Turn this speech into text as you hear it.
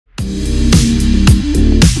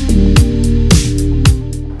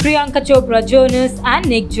Priyanka Chopra Jonas and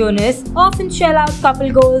Nick Jonas often shell out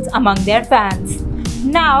couple goals among their fans.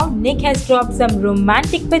 Now, Nick has dropped some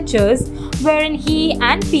romantic pictures wherein he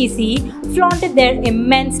and PeeCee flaunted their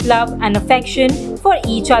immense love and affection for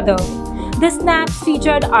each other. The snaps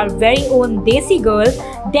featured our very own Desi girl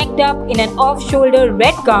decked up in an off-shoulder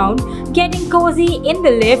red gown, getting cozy in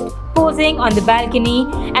the lift, posing on the balcony,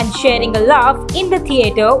 and sharing a laugh in the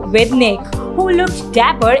theatre with Nick, who looked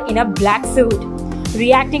dapper in a black suit.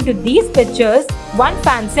 Reacting to these pictures, one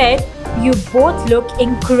fan said, "You both look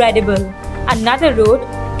incredible." Another wrote,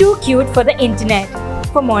 "Too cute for the internet."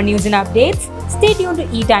 For more news and updates, stay tuned to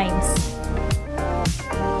ETimes.